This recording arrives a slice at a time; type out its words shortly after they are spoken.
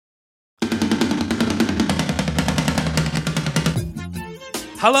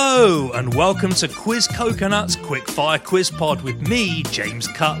Hello and welcome to Quiz Coconut's Quickfire Quiz Pod with me, James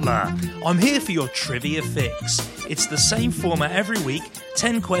Cutler. I'm here for your trivia fix. It's the same format every week,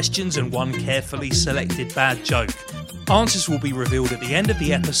 10 questions and one carefully selected bad joke. Answers will be revealed at the end of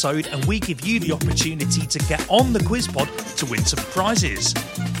the episode and we give you the opportunity to get on the quiz pod to win some prizes.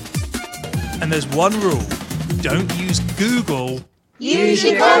 And there's one rule, don't use Google. Use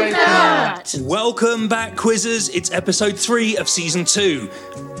your coconut! Welcome back, quizzers. It's episode 3 of season 2.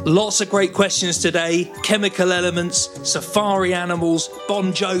 Lots of great questions today. Chemical elements, safari animals,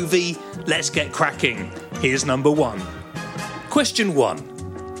 Bon Jovi. Let's get cracking. Here's number 1. Question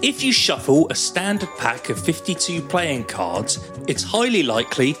 1. If you shuffle a standard pack of 52 playing cards, it's highly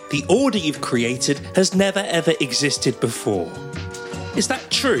likely the order you've created has never ever existed before. Is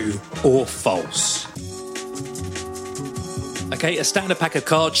that true or false? Okay, a standard pack of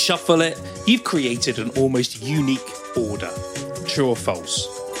cards, shuffle it. You've created an almost unique order. True or false?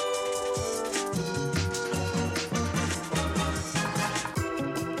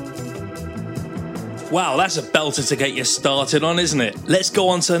 Wow, that's a belter to get you started on, isn't it? Let's go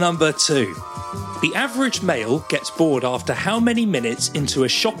on to number 2. The average male gets bored after how many minutes into a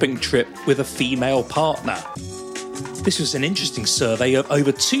shopping trip with a female partner? This was an interesting survey of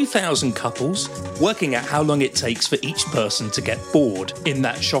over 2,000 couples, working out how long it takes for each person to get bored in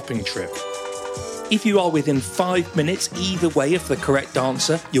that shopping trip. If you are within 5 minutes either way of the correct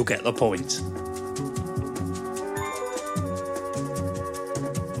answer, you'll get the point.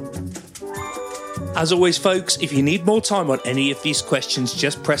 As always, folks, if you need more time on any of these questions,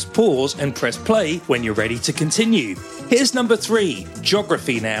 just press pause and press play when you're ready to continue. Here's number 3,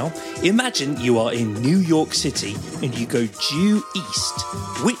 geography now. Imagine you are in New York City and you go due east.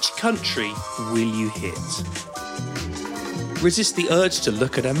 Which country will you hit? Resist the urge to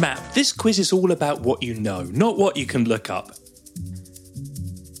look at a map. This quiz is all about what you know, not what you can look up.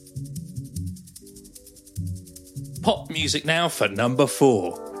 Pop music now for number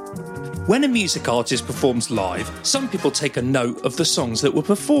 4. When a music artist performs live, some people take a note of the songs that were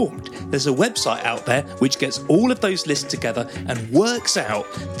performed. There's a website out there which gets all of those lists together and works out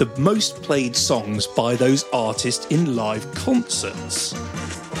the most played songs by those artists in live concerts.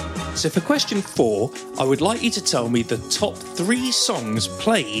 So for question 4, I would like you to tell me the top 3 songs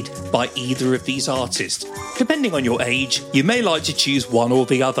played by either of these artists. Depending on your age, you may like to choose one or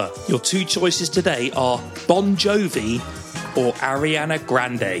the other. Your 2 choices today are Bon Jovi or Ariana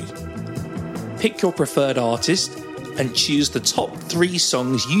Grande. Pick your preferred artist and choose the top 3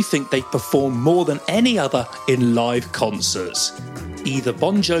 songs you think they perform more than any other in live concerts. Either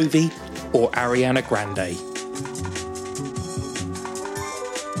Bon Jovi or Ariana Grande.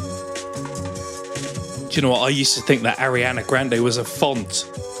 Do you know what? I used to think that Ariana Grande was a font.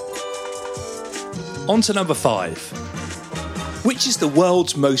 On to number 5. Which is the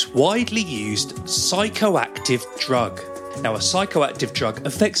world's most widely used psychoactive drug? Now, a psychoactive drug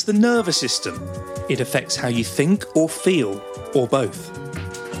affects the nervous system. It affects how you think or feel, or both.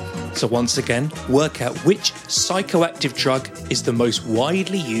 So once again, work out which psychoactive drug is the most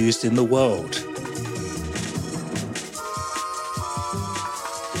widely used in the world.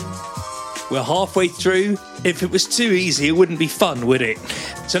 We're halfway through. If it was too easy, it wouldn't be fun, would it?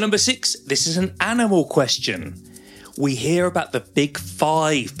 So number 6, this is an animal question. We hear about the Big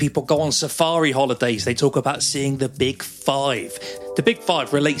 5. People go on safari holidays. They talk about seeing the Big 5. The Big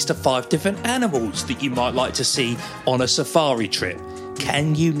 5 relates to 5 different animals that you might like to see on a safari trip.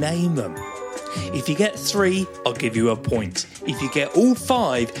 Can you name them? If you get 3, I'll give you a point. If you get all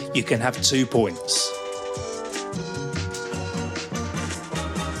 5, you can have 2 points.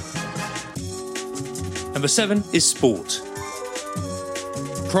 Number 7 is sport.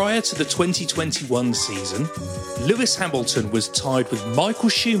 Prior to the 2021 season, Lewis Hamilton was tied with Michael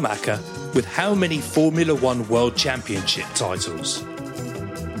Schumacher with how many Formula 1 World Championship titles?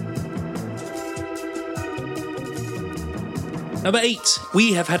 Number 8,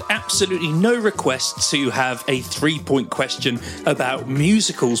 we have had absolutely no requests to have a 3-point question about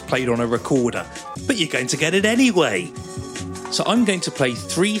musicals played on a recorder, but you're going to get it anyway. So I'm going to play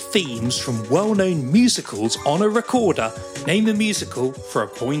 3 themes from well-known musicals on a recorder. Name the musical for a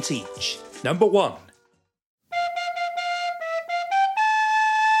point each. Number 1.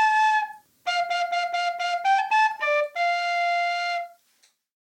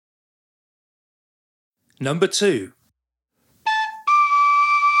 Number 2.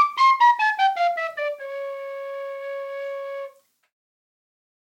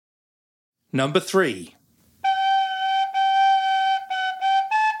 Number 3.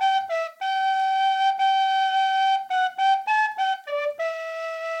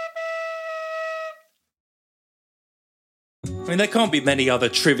 I mean, there can't be many other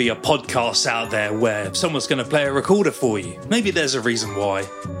trivia podcasts out there where someone's going to play a recorder for you. Maybe there's a reason why.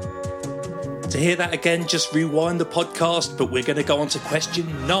 To hear that again, just rewind the podcast, but we're going to go on to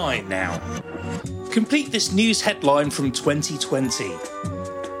question 9 now. Complete this news headline from 2020.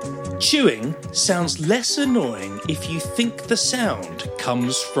 Chewing sounds less annoying if you think the sound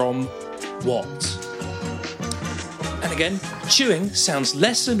comes from what? And again, chewing sounds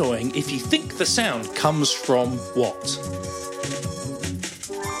less annoying if you think the sound comes from what?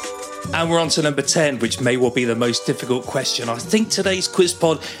 And we're on to number 10, which may well be the most difficult question. I think today's quiz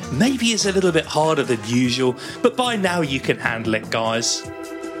pod maybe is a little bit harder than usual, but by now you can handle it, guys.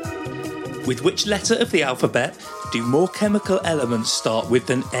 With which letter of the alphabet do more chemical elements start with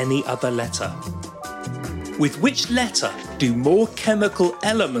than any other letter? With which letter do more chemical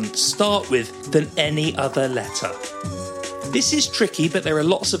elements start with than any other letter? This is tricky, but there are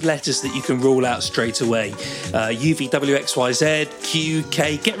lots of letters that you can rule out straight away. U, V, W, X, Y, Z, Q,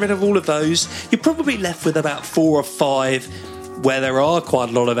 K, get rid of all of those. You're probably left with about 4 or 5 where there are quite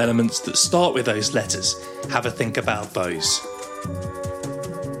a lot of elements that start with those letters. Have a think about those.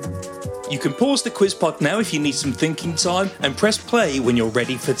 You can pause the quiz pod now if you need some thinking time and press play when you're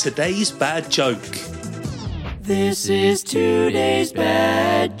ready for today's bad joke. This is today's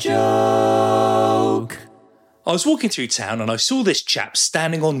bad joke. I was walking through town and I saw this chap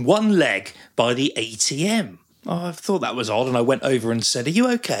standing on one leg by the ATM. I thought that was odd and I went over and said, "Are you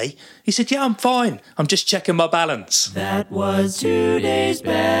okay?" He said, "Yeah, I'm fine. I'm just checking my balance." That was today's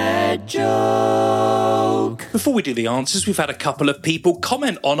bad joke. Before we do the answers, we've had a couple of people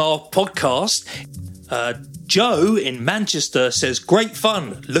comment on our podcast. Joe in Manchester says, "Great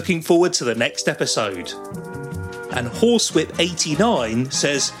fun. Looking forward to the next episode." And Horsewhip89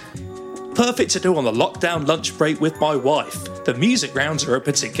 says, "Perfect to do on the lockdown lunch break with my wife. The music rounds are a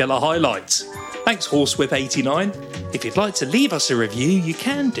particular highlight." Thanks, Horsewhip89. If you'd like to leave us a review, you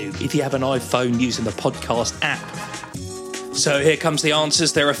can do if you have an iPhone using the podcast app. So here comes the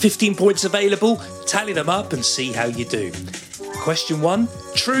answers. There are 15 points available. Tally them up and see how you do. Question 1,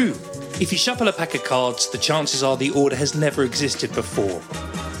 true. If you shuffle a pack of cards, the chances are the order has never existed before.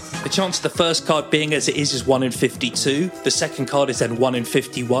 The chance of the first card being as it is 1 in 52. The second card is then 1 in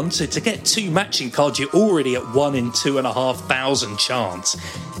 51. So to get 2 matching cards, you're already at 1 in 2,500 chance.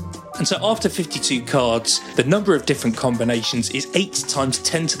 And so after 52 cards, the number of different combinations is 8 times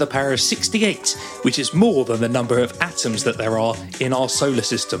 10 to the power of 68, which is more than the number of atoms that there are in our solar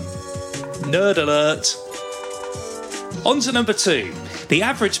system. Nerd alert! On to number 2. The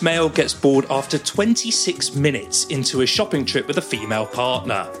average male gets bored after 26 minutes into a shopping trip with a female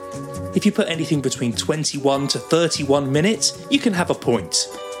partner. If you put anything between 21 to 31 minutes, you can have a point.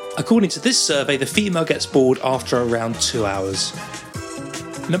 According to this survey, the female gets bored after around 2 hours.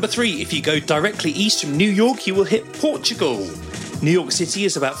 Number 3, if you go directly east from New York, you will hit Portugal. New York City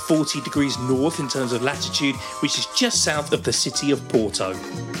is about 40 degrees north in terms of latitude, which is just south of the city of Porto.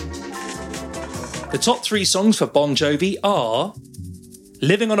 The top 3 songs for Bon Jovi are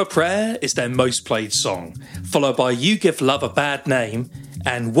Living on a Prayer is their most played song, followed by You Give Love a Bad Name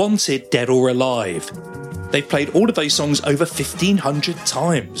and Wanted Dead or Alive. They've played all of those songs over 1,500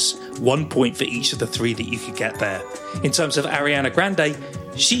 times. 1 point for each of the 3 that you could get there. In terms of Ariana Grande,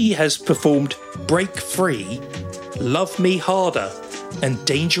 she has performed Break Free, Love Me Harder and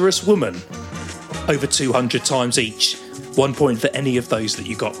Dangerous Woman over 200 times each. 1 point for any of those that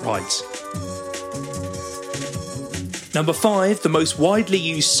you got right. Number 5, the most widely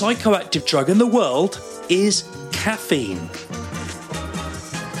used psychoactive drug in the world is caffeine.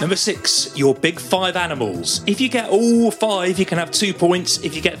 Number 6, your big 5 animals. If you get all 5, you can have 2 points.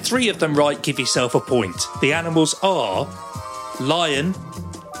 If you get 3 of them right, give yourself a point. The animals are lion,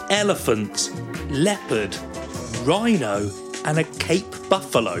 elephant, leopard, rhino, and a Cape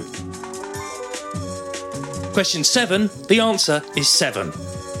buffalo. Question 7, the answer is 7.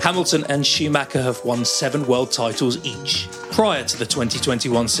 Hamilton and Schumacher have won 7 world titles each prior to the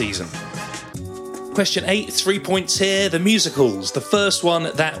 2021 season. Question 8, 3 points here, the musicals. The first one,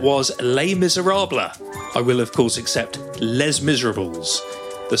 that was Les Miserables. I will of course accept Les Miserables.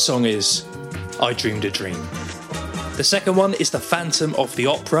 The song is I Dreamed a Dream. The second one is The Phantom of the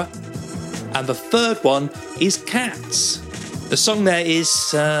Opera. And the third one is Cats. The song there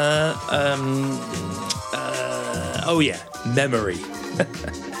is, Memory.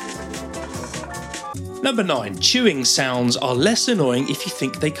 Number 9, chewing sounds are less annoying if you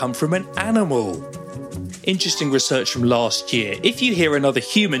think they come from an animal. Interesting research from last year. If you hear another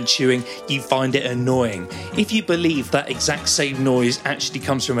human chewing, you find it annoying. If you believe that exact same noise actually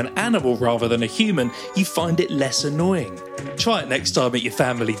comes from an animal rather than a human, you find it less annoying. Try it next time at your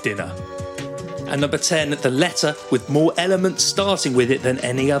family dinner. And number 10, the letter with more elements starting with it than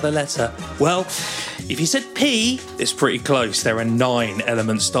any other letter. Well, if you said P, it's pretty close. There are 9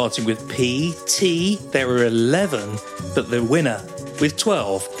 elements starting with P. T, there are 11, but the winner with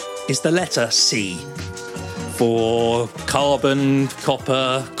 12 is the letter C. For carbon,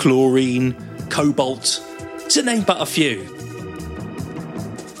 copper, chlorine, cobalt, to name but a few.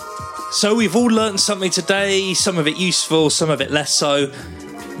 So we've all learned something today, some of it useful, some of it less so.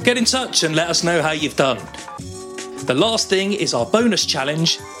 Get in touch and let us know how you've done. The last thing is our bonus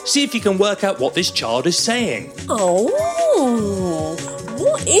challenge. See if you can work out what this child is saying. Oh,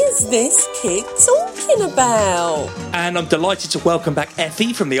 what is this kid talking about? And I'm delighted to welcome back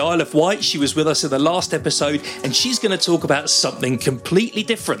Effie from the Isle of Wight. She was with us in the last episode and she's going to talk about something completely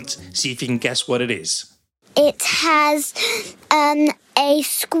different. See if you can guess what it is. It has a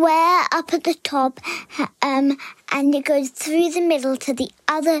square up at the top and it goes through the middle to the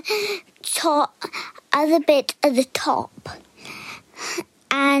other bit of the top.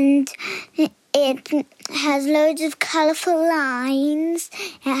 And it has loads of colourful lines.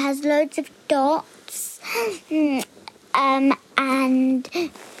 It has loads of dots. And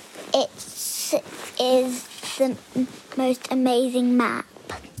it is the most amazing map.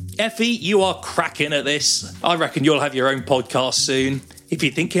 Effie, you are cracking at this. I reckon you'll have your own podcast soon. If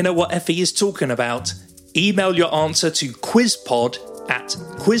you're thinking of what Effie is talking about, email your answer to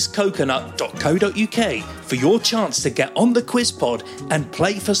quizpod@quizcoconut.co.uk for your chance to get on the QuizPod and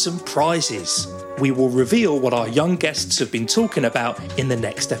play for some prizes. We will reveal what our young guests have been talking about in the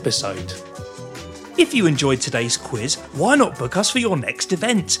next episode. If you enjoyed today's quiz, why not book us for your next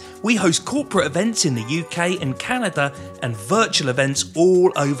event? We host corporate events in the UK and Canada and virtual events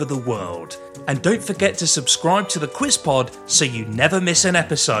all over the world. And don't forget to subscribe to the QuizPod so you never miss an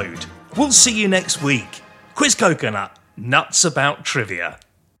episode. We'll see you next week. Quiz Coconut, nuts about trivia.